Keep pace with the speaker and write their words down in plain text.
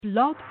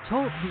Blog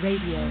Talk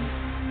Radio.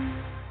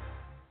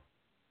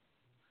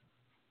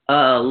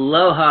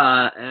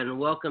 Aloha and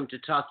welcome to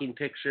Talking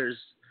Pictures.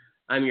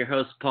 I'm your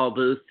host, Paul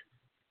Booth.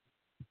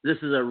 This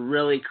is a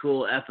really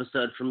cool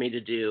episode for me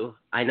to do.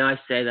 I know I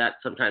say that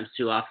sometimes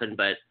too often,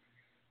 but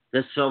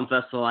this film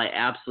festival I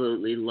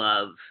absolutely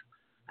love.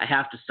 I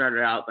have to start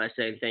it out by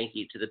saying thank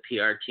you to the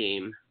PR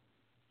team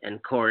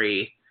and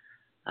Corey.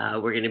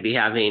 We're going to be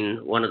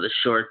having one of the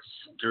shorts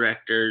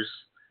directors,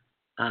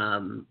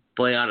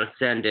 Boyana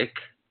Sandik.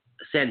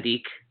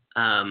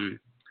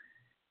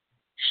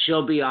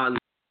 She'll be on,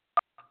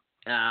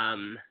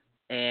 and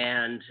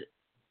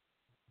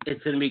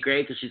it's going to be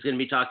great because she's going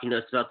to be talking to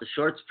us about the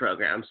shorts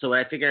program. So what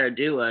I figured I'd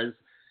do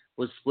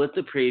was split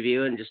the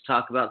preview and just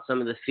talk about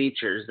some of the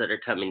features that are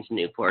coming to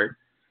Newport.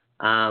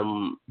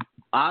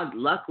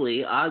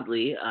 Oddly, a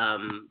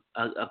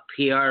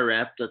PR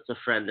rep that's a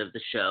friend of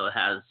the show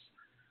has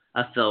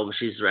a film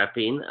she's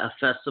repping. A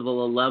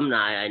festival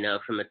alumni I know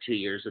from 2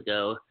 years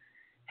ago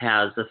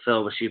has a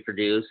film she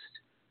produced,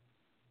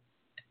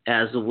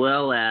 as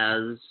well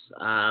as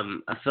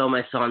a film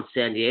I saw in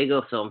San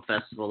Diego Film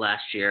Festival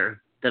last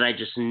year that I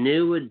just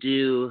knew would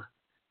do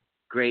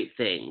great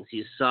things.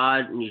 You saw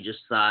it and you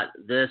just thought,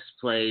 this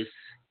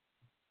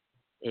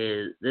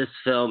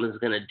film is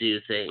going to do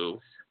things.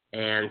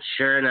 And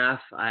sure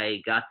enough,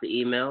 I got the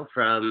email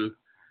from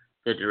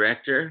the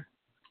director.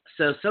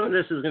 So some of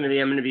this is going to be,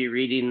 I'm going to be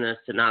reading the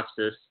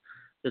synopsis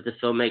that the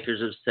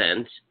filmmakers have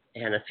sent,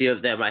 and a few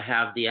of them I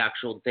have the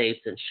actual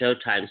dates and show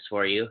times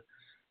for you,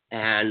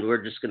 and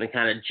we're just going to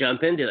kind of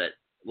jump into it.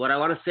 What I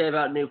want to say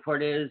about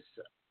Newport is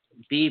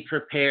be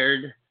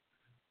prepared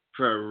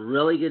for a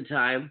really good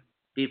time.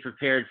 Be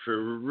prepared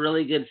for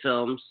really good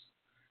films.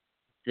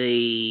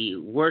 The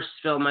worst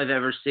film I've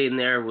ever seen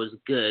there was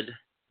good.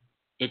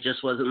 It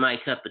just wasn't my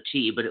cup of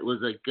tea, but it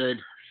was a good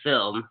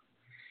film.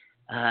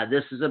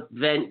 This is a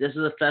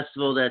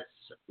festival that's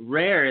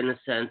rare in the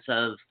sense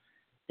of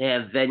they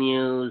have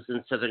venues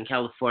in Southern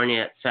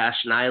California at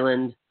Fashion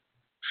Island,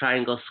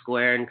 Triangle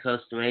Square in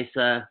Costa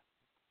Mesa,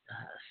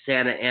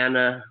 Santa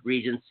Ana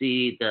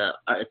Regency.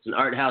 It's an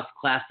art house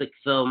classic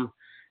film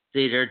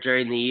theater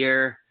during the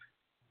year.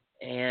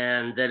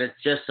 And then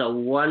it's just a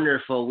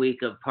wonderful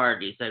week of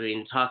parties. I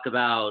mean, talk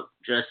about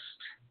just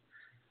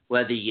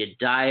whether you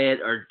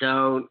diet or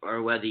don't,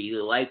 or whether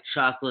you like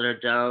chocolate or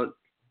don't.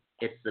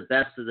 It's the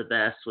best of the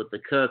best with the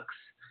cooks.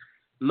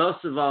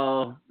 Most of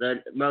all,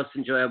 the most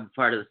enjoyable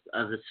part of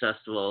this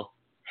festival,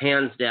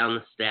 hands down,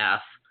 the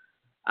staff.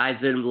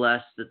 I've been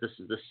blessed that this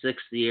is the 6th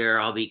year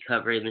I'll be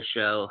covering the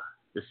show,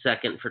 the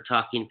 2nd for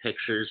Talking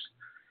Pictures,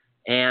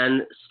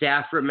 and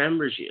staff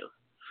remembers you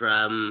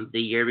from the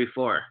year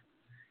before.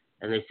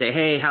 And they say,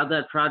 hey, how's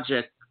that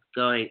project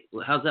going?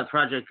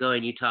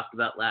 You talked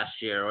about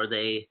last year? Or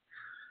they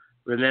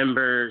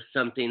remember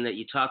something that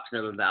you talked to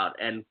them about.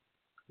 And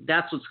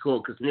that's what's cool,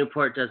 because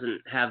Newport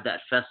doesn't have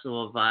that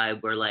festival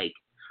vibe where, like,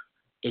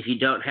 if you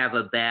don't have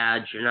a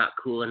badge, you're not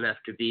cool enough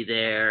to be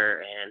there,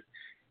 and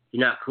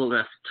you're not cool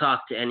enough to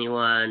talk to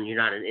anyone, you're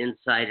not an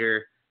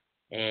insider.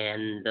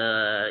 And,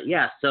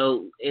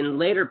 so in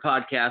later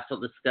podcasts, I'll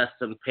discuss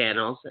some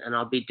panels, and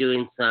I'll be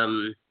doing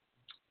some...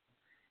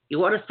 You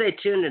want to stay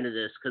tuned into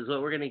this, because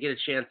what we're going to get a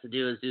chance to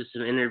do is do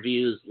some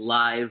interviews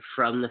live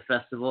from the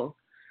festival.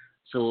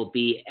 So we'll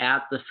be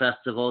at the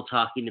festival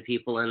talking to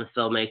people and the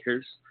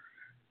filmmakers.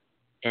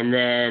 And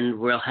then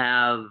we'll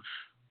have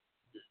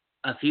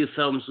a few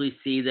films we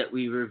see that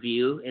we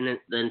review in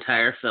the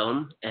entire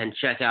film and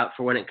check out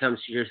for when it comes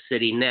to your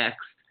city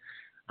next.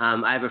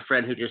 I have a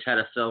friend who just had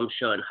a film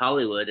show in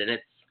Hollywood, and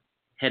it's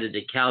headed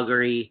to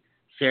Calgary,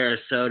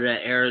 Sarasota,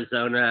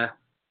 Arizona,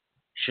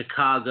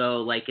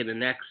 Chicago, like in the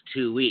next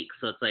 2 weeks.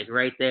 So it's like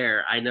right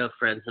there. I know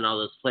friends in all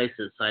those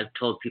places, so I've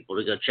told people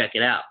to go check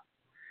it out.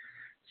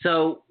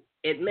 So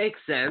it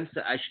makes sense.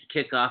 I should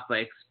kick off by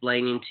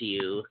explaining to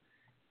you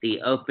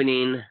the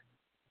opening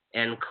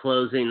and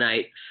closing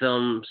night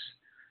films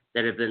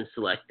that have been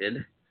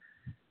selected.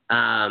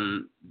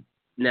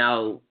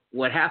 Now,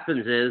 what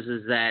happens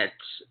is that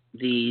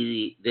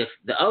the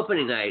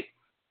opening night,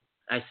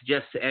 I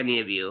suggest to any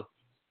of you,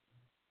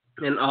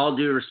 and all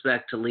due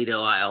respect to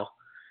Lido Isle,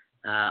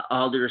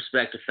 all due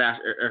respect to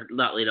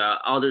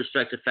all due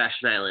respect to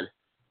Fashion Island,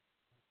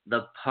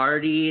 the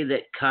party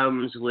that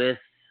comes with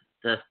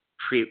the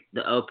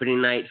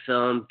opening night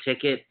film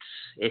ticket,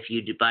 if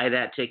you buy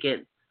that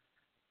ticket,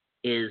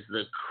 is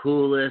the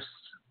coolest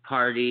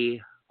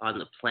party on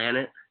the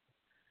planet.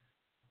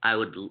 I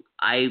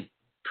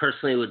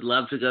personally would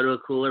love to go to a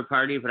cooler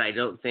party, but I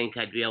don't think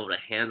I'd be able to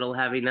handle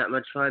having that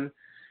much fun.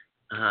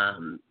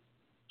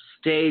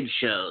 Stage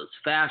shows,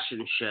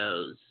 fashion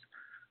shows,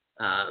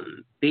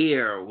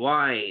 beer,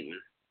 wine,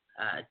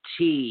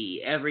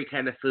 tea, every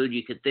kind of food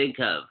you could think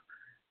of,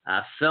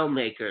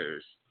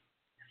 filmmakers,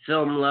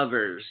 film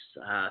lovers,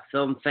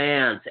 film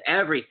fans,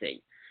 everything.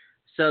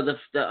 So the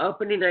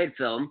opening night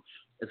film,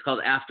 it's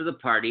called After the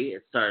Party.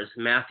 It stars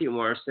Matthew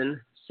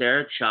Morrison,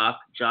 Sarah Chalk,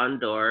 John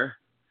Doerr,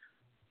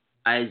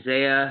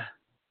 Isaiah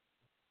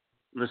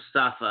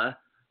Mustafa,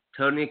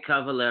 Tony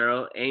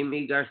Cavallero,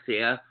 Amy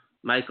Garcia,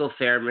 Michael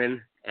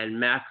Fairman, and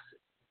Max,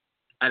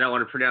 I don't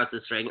want to pronounce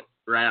this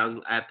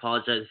wrong, I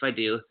apologize if I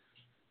do,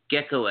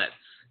 Gekowitz.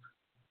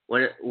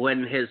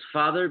 When his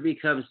father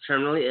becomes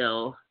terminally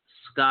ill,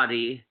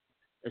 Scotty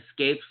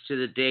escapes to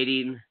the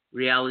dating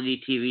reality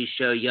TV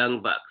show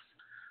Young Bucks,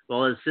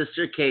 while his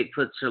sister Kate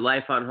puts her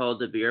life on hold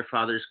to be her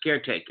father's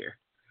caretaker.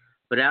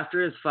 But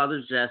after his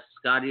father's death,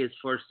 Scotty is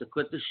forced to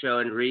quit the show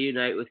and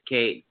reunite with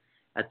Kate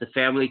at the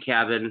family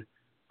cabin,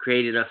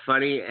 creating a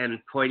funny and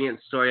poignant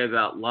story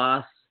about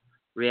loss,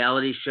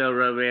 reality show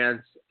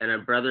romance, and a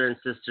brother and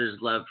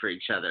sister's love for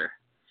each other.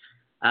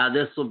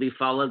 This will be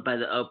followed by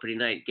the opening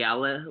night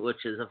gala,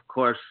 which is, of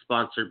course,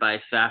 sponsored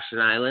by Fashion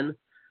Island,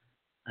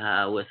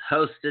 with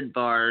hosted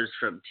bars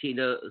from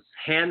Tito's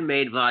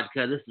Handmade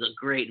Vodka. This is a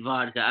great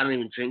vodka. I don't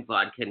even drink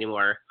vodka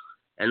anymore,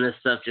 and this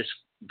stuff just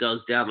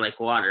goes down like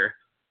water.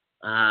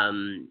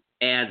 And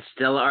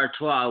Stella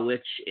Artois,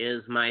 which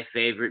is my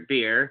favorite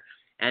beer.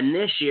 And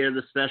this year,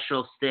 the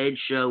special stage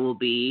show will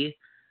be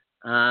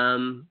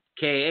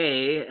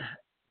K.A.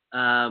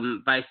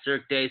 By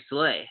Cirque du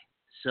Soleil.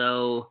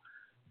 So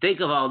think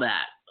of all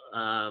that.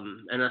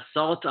 An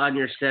assault on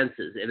your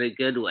senses in a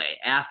good way.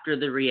 After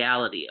the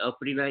reality,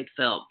 opening night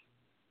film.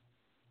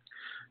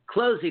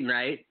 Closing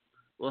night,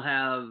 we'll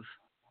have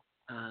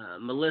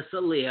Melissa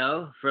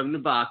Leo from The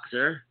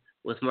Boxer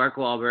with Mark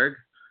Wahlberg,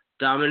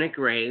 Dominic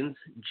Raines,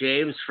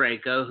 James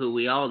Franco, who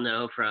we all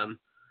know from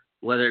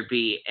whether it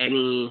be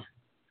any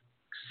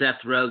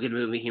Seth Rogen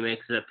movie he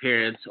makes an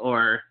appearance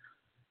or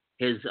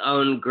his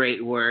own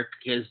great work,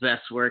 his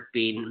best work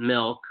being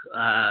Milk,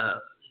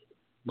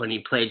 when he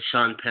played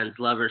Sean Penn's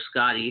lover,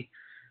 Scotty.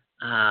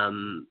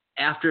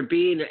 After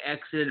being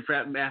exited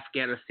from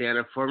Afghanistan,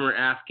 a former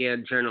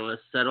Afghan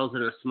journalist settles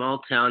in a small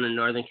town in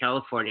Northern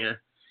California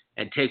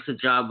and takes a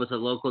job with a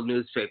local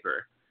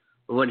newspaper.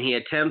 But when he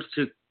attempts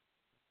to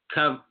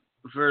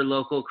cover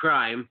local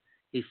crime,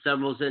 he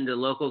stumbles into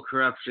local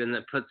corruption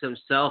that puts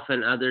himself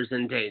and others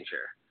in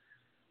danger.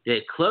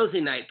 The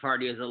closing night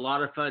party is a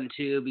lot of fun,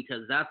 too,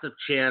 because that's a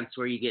chance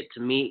where you get to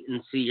meet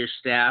and see your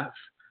staff,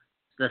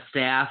 the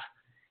staff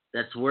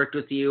that's worked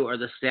with you or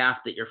the staff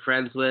that you're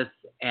friends with,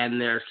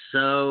 and they're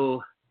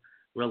so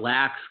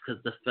relaxed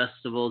because the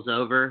festival's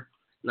over.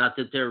 Not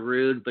that they're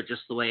rude, but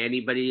just the way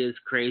anybody is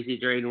crazy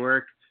during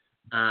work.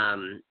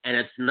 And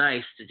it's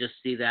nice to just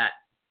see that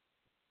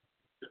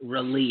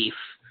relief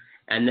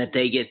and that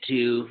they get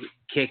to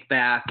kick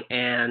back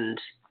and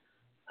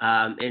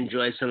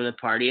enjoy some of the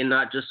party and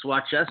not just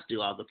watch us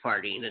do all the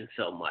partying and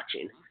film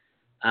watching.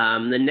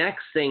 The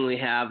next thing we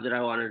have that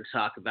I wanted to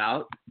talk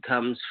about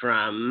comes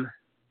from,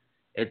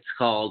 it's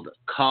titled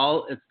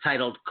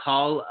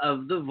Call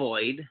of the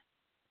Void,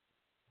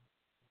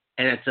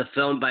 and it's a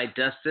film by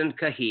Dustin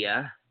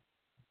Kahia,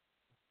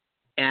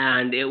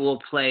 and it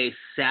will play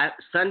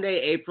Sunday,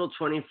 April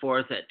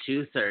 24th at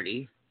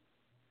 2:30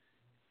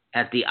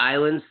 at the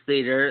Islands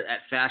Theater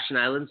at Fashion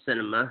Island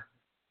Cinema.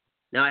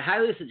 Now, I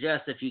highly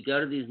suggest if you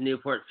go to these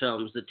Newport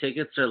films, the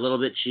tickets are a little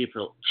bit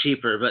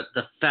cheaper, but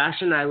the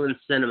Fashion Island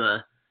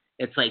Cinema,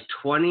 it's like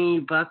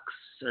 $20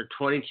 or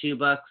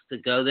 $22 to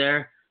go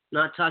there.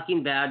 Not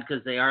talking bad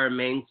because they are a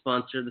main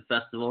sponsor of the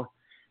festival,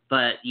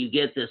 but you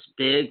get this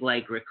big,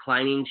 like,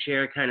 reclining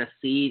chair kind of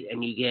seat,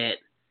 and you get,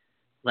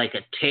 like,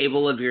 a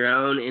table of your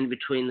own in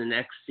between the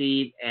next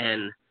seat,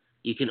 and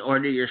you can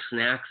order your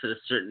snacks at a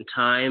certain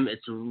time.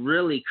 It's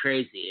really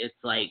crazy.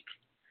 It's like,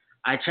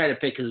 I try to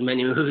pick as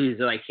many movies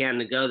as I can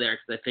to go there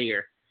because I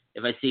figure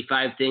if I see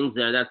 5 things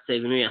there, that's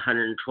saving me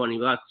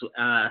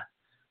 $120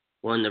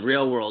 when the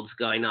real world's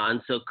going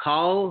on. So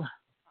Call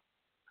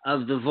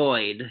of the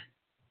Void,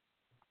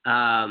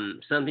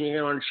 something you're going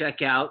to want to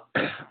check out.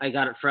 I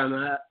got it from,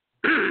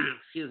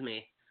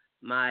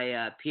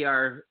 my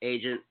PR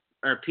agent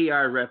or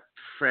PR rep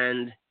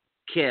friend,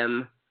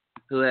 Kim,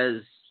 who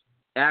has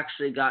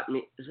actually got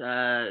me,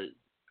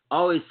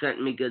 always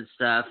sent me good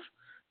stuff.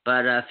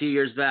 But a few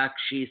years back,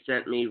 she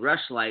sent me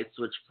Rushlights,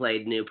 which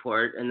played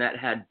Newport, and that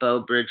had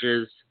Beau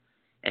Bridges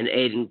and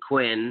Aidan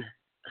Quinn.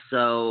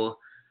 So,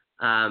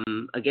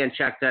 again,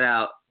 check that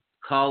out,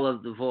 Call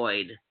of the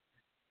Void.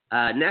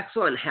 Next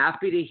one,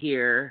 happy to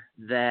hear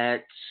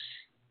that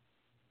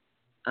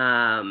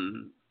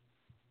an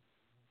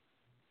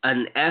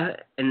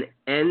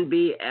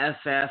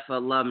NBFF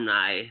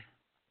alumni,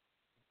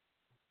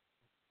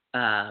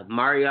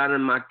 Mariana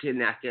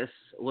Martinakis,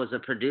 was a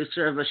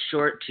producer of a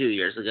short 2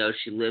 years ago.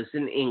 She lives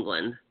in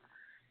England,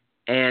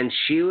 and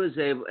she has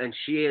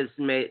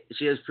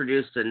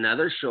produced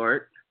another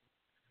short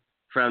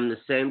from the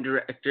same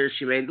director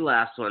she made the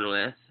last one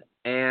with,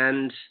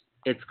 and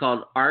it's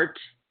called Art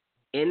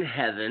in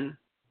Heaven.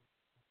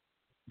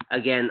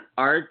 Again,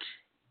 Art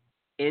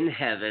in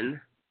Heaven.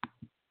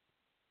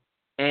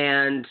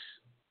 And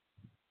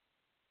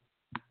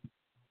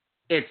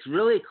it's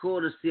really cool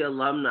to see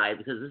alumni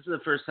because this is the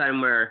first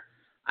time where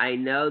I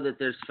know that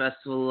there's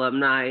festival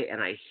alumni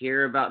and I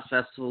hear about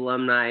festival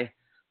alumni,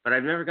 but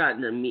I've never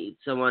gotten to meet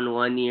someone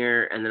one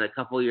year and then a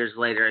couple years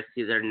later I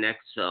see their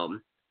next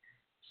film.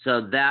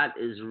 So that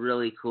is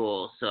really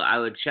cool. So I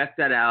would check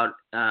that out.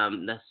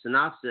 The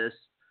synopsis,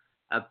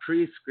 A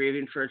priest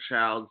grieving for a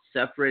child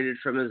separated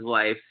from his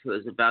wife who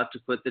is about to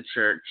quit the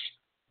church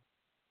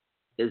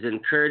is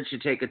encouraged to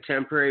take a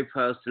temporary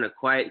post in a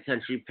quiet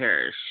country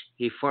parish.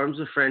 He forms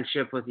a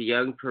friendship with a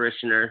young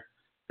parishioner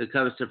who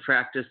comes to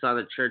practice on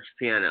the church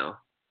piano.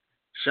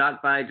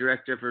 Shot by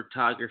director of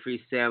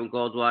photography Sam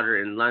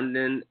Goldwater in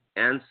London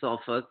and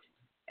Suffolk,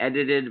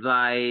 edited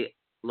by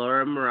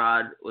Laura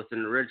Murad with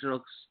an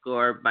original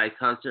score by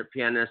concert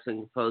pianist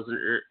and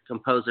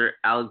composer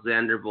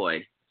Alexander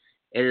Boyd.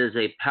 It is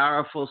a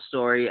powerful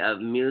story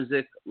of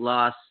music,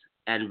 loss,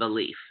 and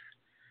belief.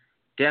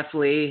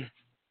 Definitely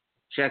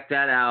check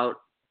that out.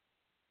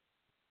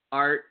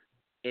 Art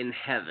in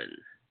Heaven.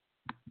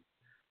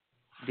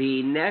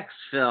 The next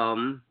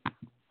film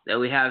that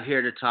we have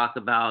here to talk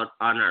about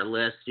on our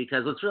list,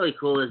 because what's really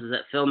cool is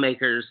that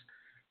filmmakers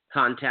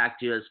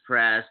contact you as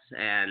press,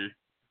 and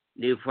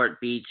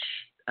Newport Beach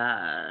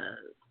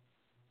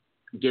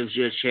gives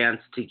you a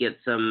chance to get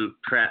some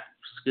prep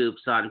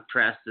scoops on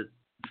press, that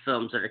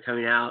films that are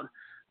coming out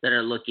that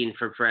are looking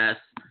for press.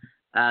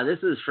 This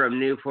is from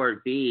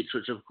Newport Beach,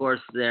 which of course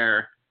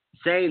they're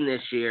saying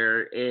this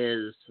year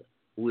is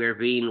We're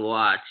Being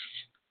Watched.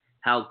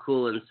 How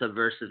cool and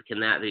subversive can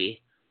that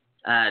be?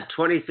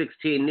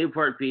 2016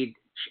 Newport Beach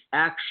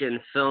action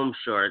film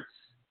shorts,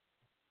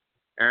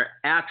 or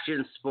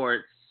action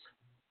sports.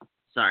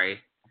 Sorry.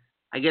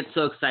 I get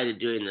so excited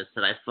doing this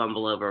that I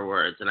fumble over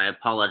words, and I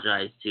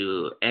apologize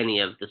to any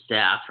of the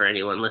staff or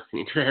anyone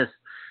listening to this.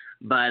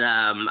 But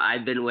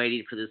I've been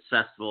waiting for this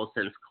festival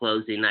since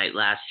closing night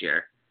last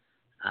year.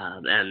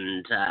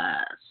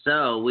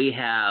 So we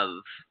have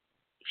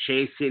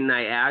Chasing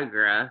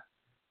Niagara,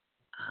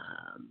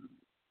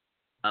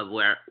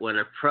 when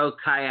a pro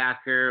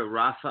kayaker,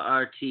 Rafa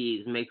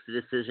Ortiz, makes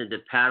the decision to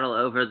paddle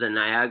over the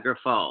Niagara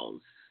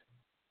Falls.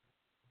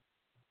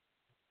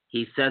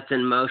 He sets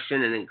in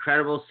motion an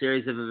incredible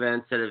series of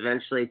events that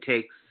eventually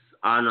takes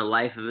on a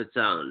life of its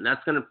own.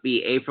 That's going to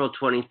be April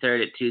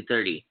 23rd at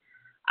 2:30.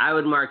 I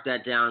would mark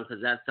that down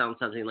because that sounds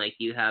something like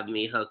you have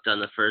me hooked on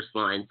the first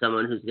line,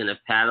 someone who's going to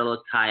paddle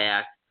a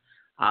kayak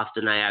off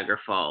the Niagara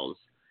Falls.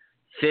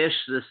 Fish,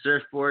 the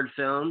surfboard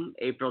film,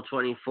 April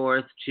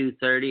 24th,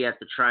 2:30 at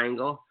the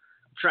Triangle.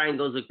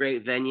 Triangle is a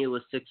great venue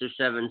with 6 or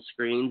 7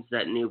 screens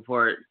that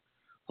Newport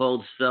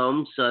holds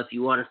films. So if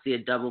you want to see a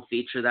double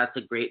feature, that's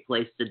a great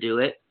place to do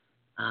it.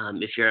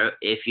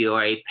 If you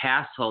are a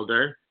pass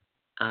holder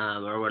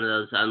or one of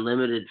those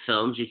unlimited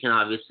films, you can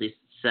obviously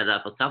set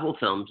up a couple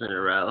films in a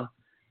row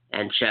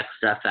and check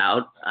stuff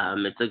out.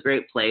 It's a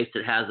great place.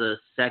 It has a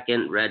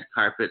second red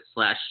carpet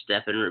 /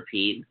 step and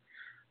repeat,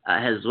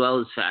 as well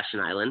as Fashion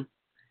Island.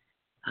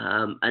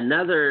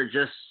 Another,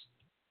 just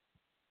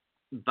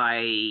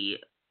by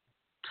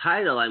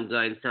title I'm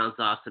going, sounds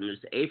awesome, is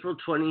April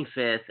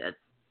 25th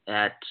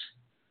at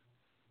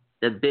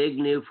the Big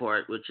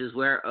Newport, which is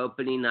where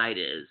opening night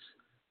is.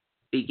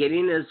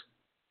 Beginning as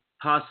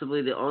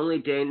possibly the only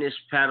Danish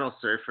paddle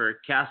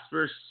surfer,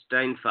 Kasper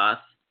Steinfoth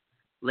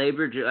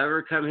labored to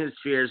overcome his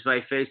fears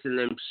by facing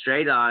them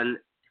straight on,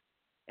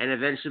 and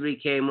eventually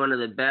became one of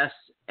the best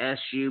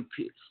SUP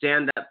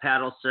stand-up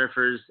paddle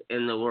surfers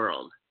in the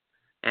world.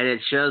 And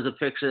it shows a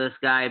picture of this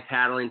guy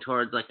paddling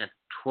towards like a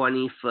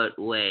 20-foot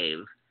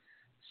wave.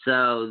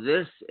 So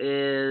this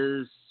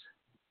is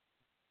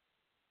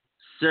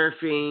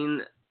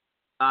surfing,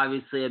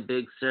 obviously a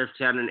big surf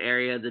town and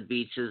area. The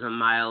beach is a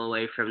mile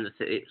away from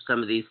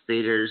some of these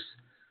theaters.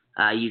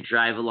 You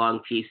drive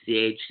along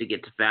PCH to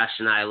get to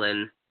Fashion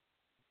Island.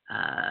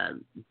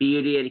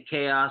 Beauty and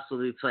Chaos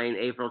will be playing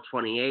April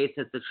 28th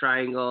at the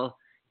Triangle.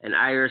 An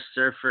Irish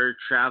surfer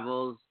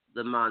travels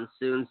the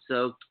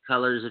monsoon-soaked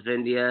colors of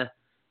India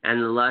and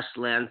the lush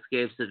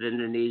landscapes of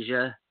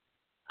Indonesia.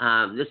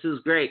 This is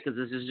great because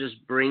this is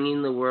just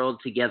bringing the world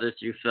together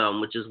through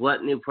film, which is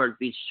what Newport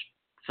Beach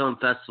Film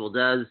Festival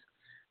does.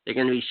 They're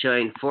going to be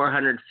showing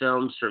 400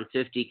 films from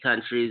 50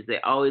 countries. They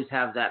always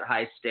have that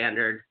high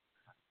standard.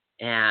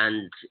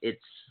 And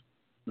it's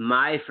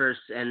my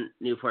first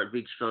Newport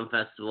Beach Film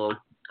Festival.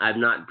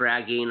 I'm not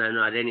bragging. I'm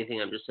not anything.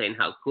 I'm just saying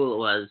how cool it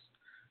was.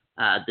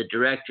 The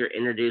director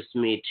introduced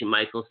me to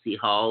Michael C.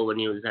 Hall when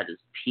he was at his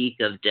peak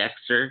of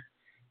Dexter.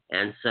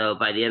 And so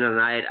by the end of the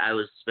night, I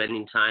was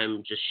spending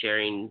time just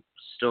sharing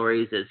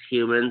stories as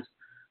humans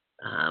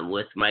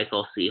with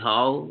Michael C.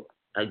 Hall,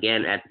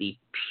 again, at the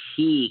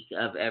peak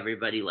of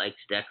Everybody Likes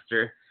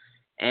Dexter.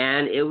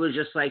 And it was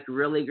just like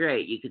really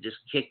great. You could just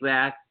kick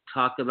back,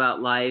 talk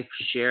about life,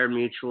 share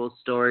mutual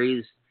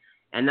stories.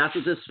 And that's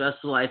what this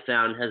festival, I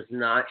found, has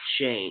not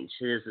changed.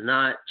 It has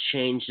not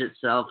changed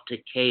itself to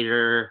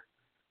cater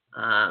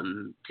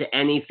to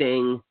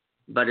anything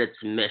but its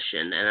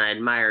mission. And I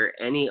admire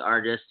any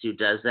artist who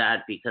does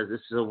that, because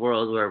this is a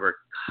world where we're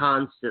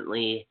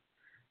constantly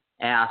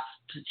asked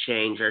to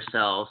change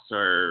ourselves,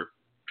 or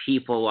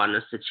people want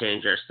us to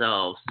change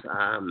ourselves.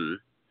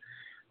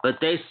 But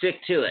they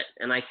stick to it,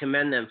 and I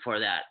commend them for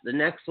that. The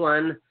next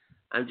one,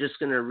 I'm just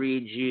going to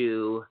read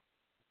you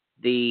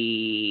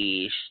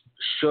the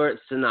short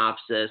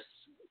synopsis.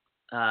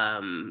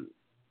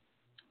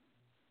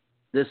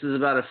 This is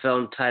about a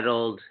film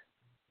titled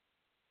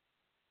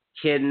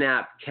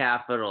Kidnap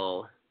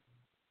Capital.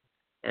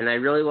 And I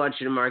really want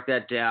you to mark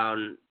that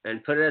down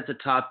and put it at the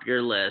top of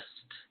your list.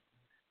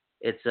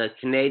 It's a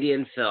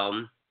Canadian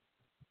film.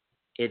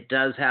 It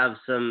does have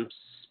some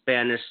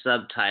Spanish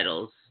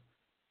subtitles.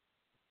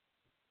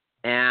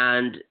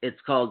 And it's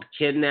called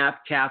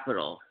Kidnap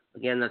Capital.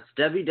 Again, that's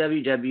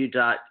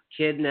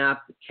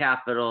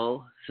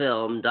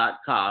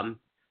www.kidnapcapitalfilm.com.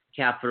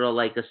 Capital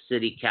like a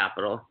city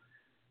capital.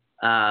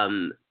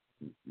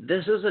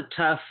 This is a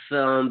tough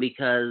film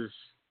because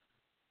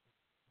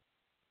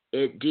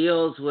it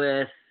deals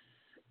with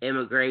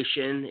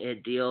immigration.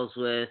 It deals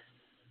with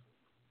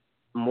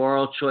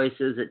moral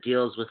choices. It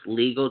deals with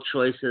legal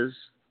choices.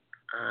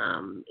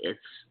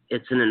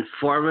 It's an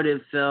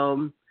informative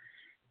film.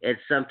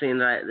 It's something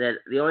that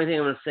the only thing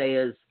I'm going to say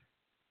is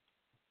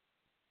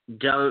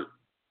don't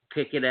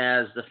pick it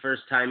as the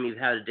first time you've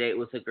had a date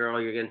with a girl,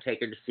 you're going to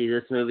take her to see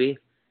this movie.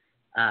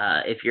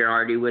 If you're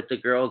already with the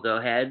girl, go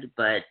ahead.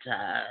 But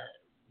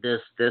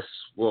this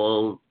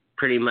will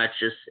pretty much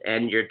just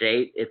end your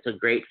date. It's a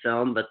great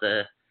film, but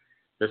the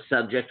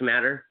subject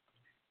matter.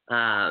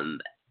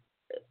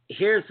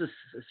 Here's a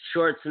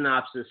short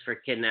synopsis for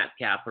Kidnap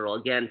Capital,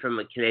 again from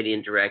a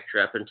Canadian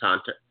director up in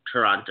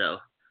Toronto.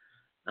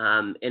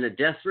 In a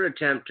desperate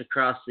attempt to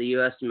cross the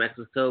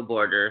U.S.-Mexico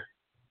border,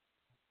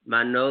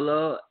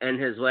 Manolo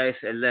and his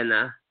wife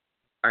Elena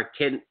are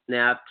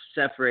kidnapped,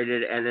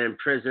 separated, and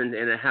imprisoned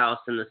in a house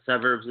in the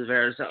suburbs of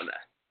Arizona.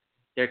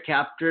 Their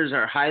captors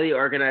are highly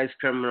organized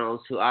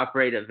criminals who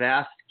operate a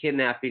vast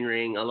kidnapping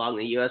ring along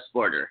the U.S.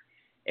 border,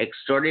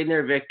 extorting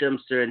their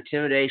victims through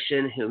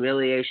intimidation,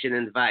 humiliation,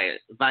 and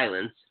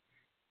violence.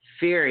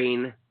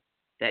 Fearing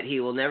that he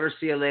will never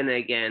see Elena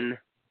again,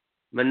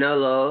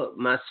 Manolo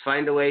must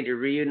find a way to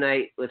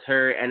reunite with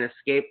her and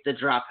escape the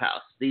drop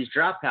house. These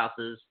drop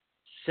houses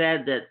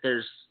said that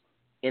there's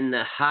in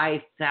the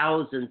high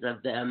thousands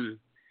of them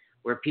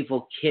where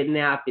people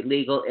kidnap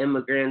illegal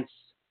immigrants,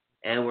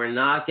 and we're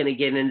not going to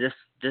get into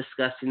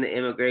discussing the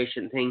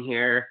immigration thing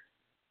here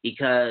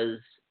because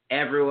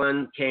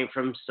everyone came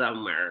from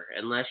somewhere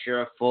unless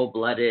you're a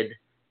full-blooded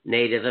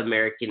Native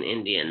American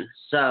Indian.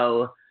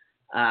 So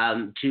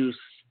to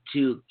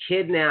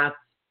kidnap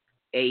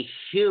a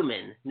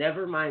human,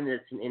 never mind that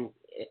it's an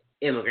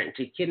immigrant,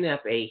 to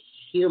kidnap a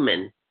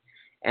human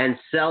and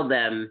sell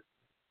them,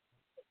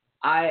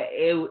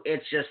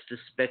 it's just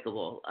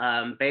despicable.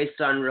 Based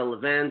on real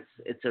events,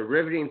 it's a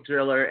riveting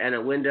thriller and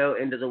a window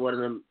into one of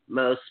the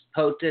most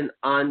potent,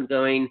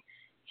 ongoing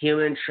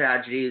human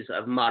tragedies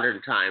of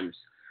modern times.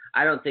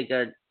 I don't think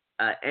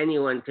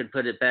anyone could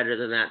put it better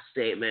than that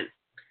statement.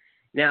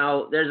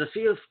 Now, there's a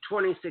few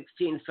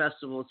 2016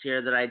 festivals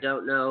here that I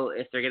don't know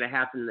if they're going to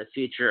happen in the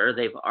future or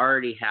they've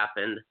already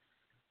happened.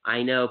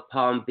 I know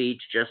Palm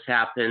Beach just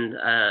happened.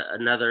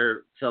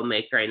 Another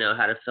filmmaker I know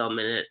had a film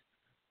in it.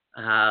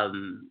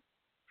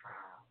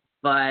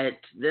 But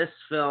this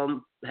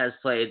film has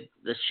played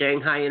the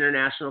Shanghai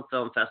International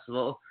Film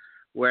Festival,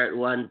 where it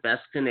won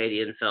Best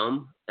Canadian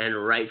Film,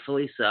 and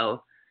rightfully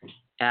so.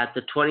 At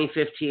the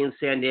 2015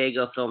 San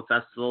Diego Film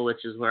Festival,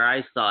 which is where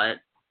I saw it,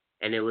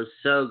 and it was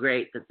so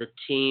great that the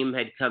team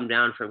had come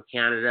down from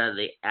Canada,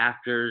 the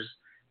actors,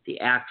 the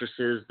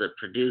actresses, the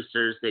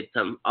producers, they'd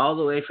come all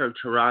the way from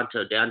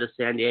Toronto down to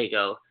San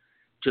Diego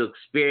to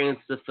experience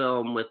the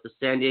film, with the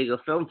San Diego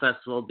Film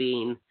Festival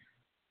being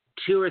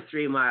 2 or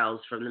 3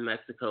 miles from the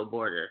Mexico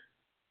border.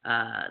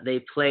 They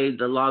played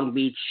the Long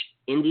Beach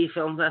Indie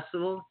Film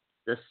Festival,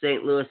 the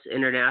St. Louis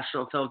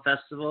International Film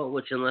Festival,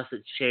 which unless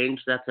it's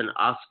changed, that's an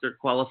Oscar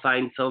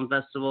qualifying film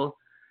festival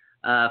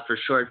for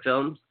short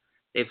films.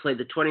 They played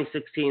the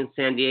 2016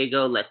 San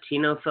Diego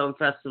Latino Film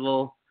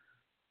Festival,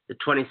 the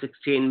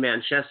 2016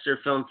 Manchester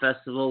Film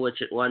Festival,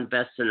 which it won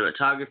Best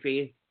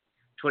Cinematography,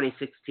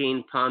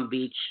 2016 Palm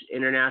Beach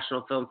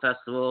International Film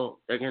Festival.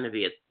 They're going to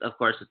be, of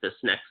course, at this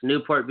next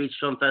Newport Beach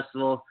Film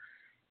Festival,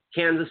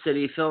 Kansas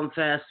City Film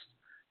Fest,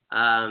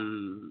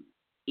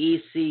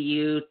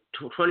 ECU,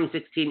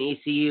 2016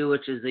 ECU,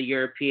 which is the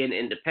European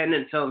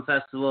Independent Film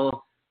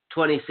Festival,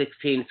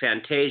 2016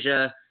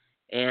 Fantasia,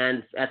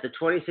 and at the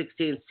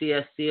 2016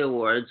 CSC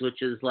Awards,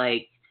 which is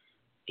like,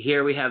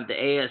 here we have the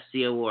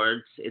ASC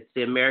Awards. It's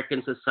the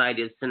American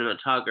Society of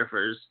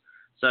Cinematographers.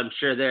 So I'm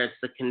sure there it's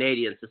the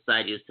Canadian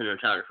Society of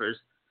Cinematographers.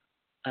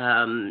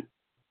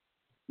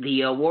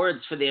 The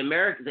awards for the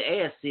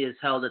ASC is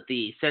held at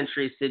the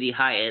Century City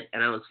Hyatt,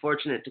 and I was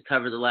fortunate to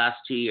cover the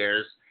last 2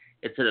 years.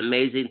 It's an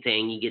amazing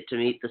thing. You get to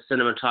meet the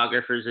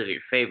cinematographers of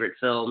your favorite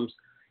films.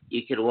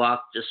 You could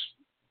walk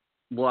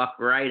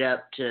right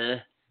up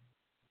to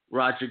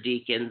Roger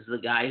Deakins,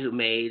 the guy who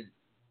made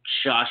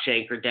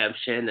Shawshank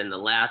Redemption and the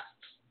last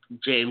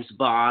James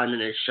Bond,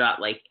 and has shot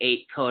like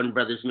 8 Coen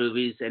Brothers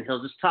movies, and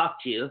he'll just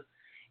talk to you.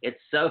 It's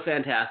so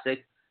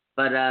fantastic.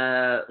 But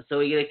so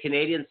we get a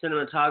Canadian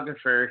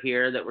cinematographer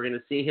here that we're going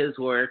to see his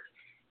work.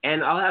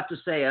 And I'll have to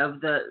say,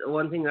 of the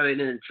one thing that I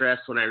didn't address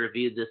when I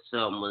reviewed this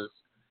film was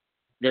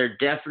there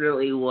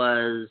definitely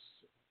was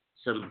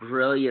some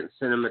brilliant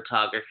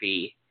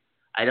cinematography.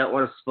 I don't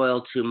want to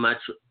spoil too much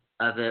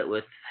of it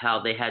with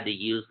how they had to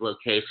use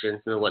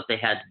locations and what they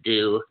had to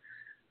do.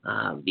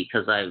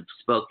 because I've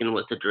spoken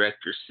with the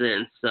director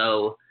since,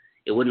 so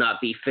it would not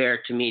be fair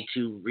to me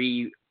to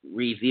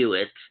review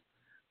it.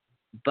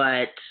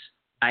 But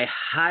I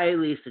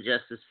highly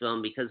suggest this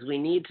film because we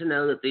need to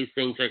know that these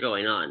things are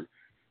going on.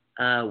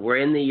 We're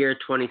in the year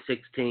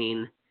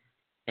 2016,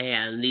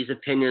 and these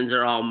opinions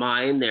are all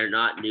mine. They're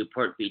not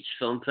Newport Beach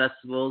Film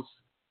Festivals.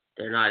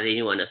 They're not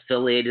anyone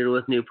affiliated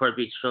with Newport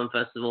Beach Film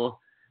Festival.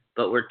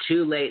 But we're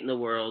too late in the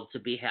world to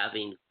be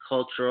having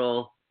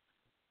cultural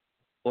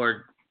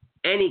or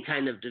any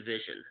kind of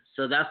division.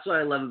 So that's what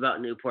I love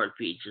about Newport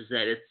Beach is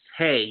that it's,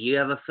 hey, you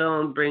have a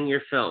film, bring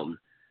your film.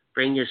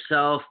 Bring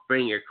yourself,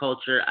 bring your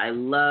culture. I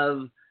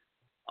love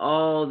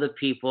all the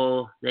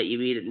people that you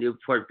meet at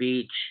Newport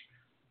Beach.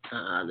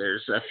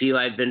 There's a few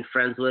I've been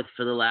friends with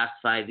for the last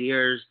 5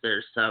 years.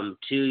 There's some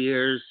 2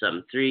 years,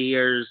 some 3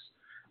 years.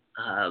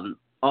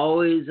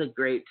 Always a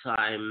great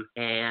time.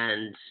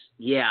 And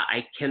yeah,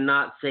 I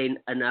cannot say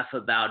enough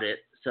about it.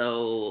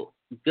 So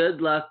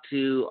good luck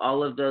to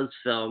all of those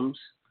films.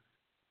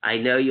 I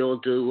know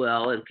you'll do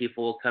well and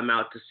people will come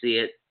out to see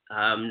it.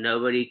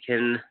 Nobody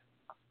can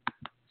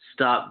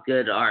stop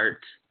good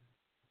art.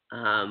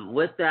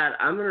 With that,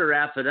 I'm going to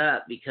wrap it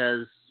up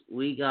because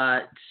we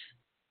got,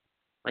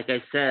 like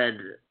I said,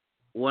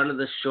 one of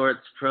the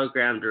shorts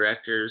program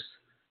directors,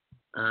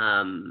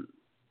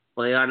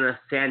 Boyana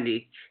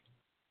Sandik,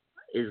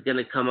 is going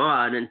to come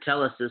on and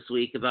tell us this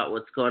week about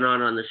what's going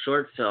on the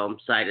short film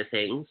side of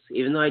things,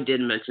 even though I did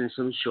mention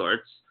some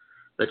shorts.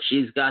 But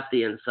she's got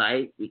the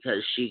insight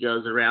because she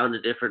goes around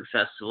to different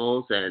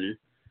festivals and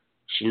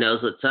she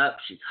knows what's up.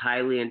 She's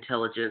highly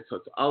intelligent, so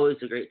it's always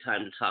a great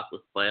time to talk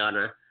with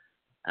Boyana.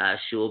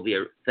 She will be,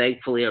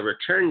 thankfully, a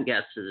return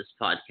guest to this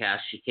podcast.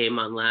 She came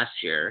on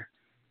last year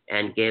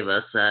and gave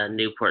us a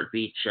Newport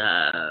Beach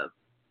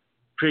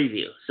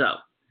preview. So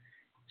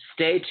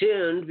stay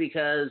tuned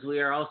because we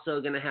are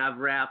also going to have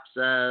wraps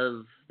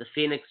of the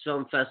Phoenix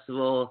Film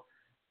Festival,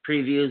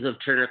 previews of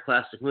Turner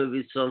Classic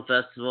Movies Film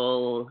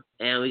Festival,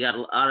 and we got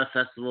a lot of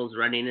festivals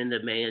running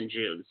into May and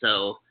June.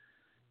 So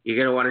you're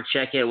going to want to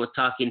check in with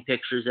Talking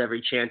Pictures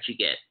every chance you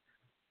get.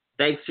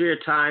 Thanks for your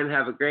time.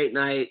 Have a great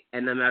night.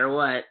 And no matter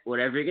what,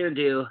 whatever you're going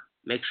to do,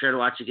 make sure to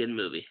watch a good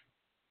movie.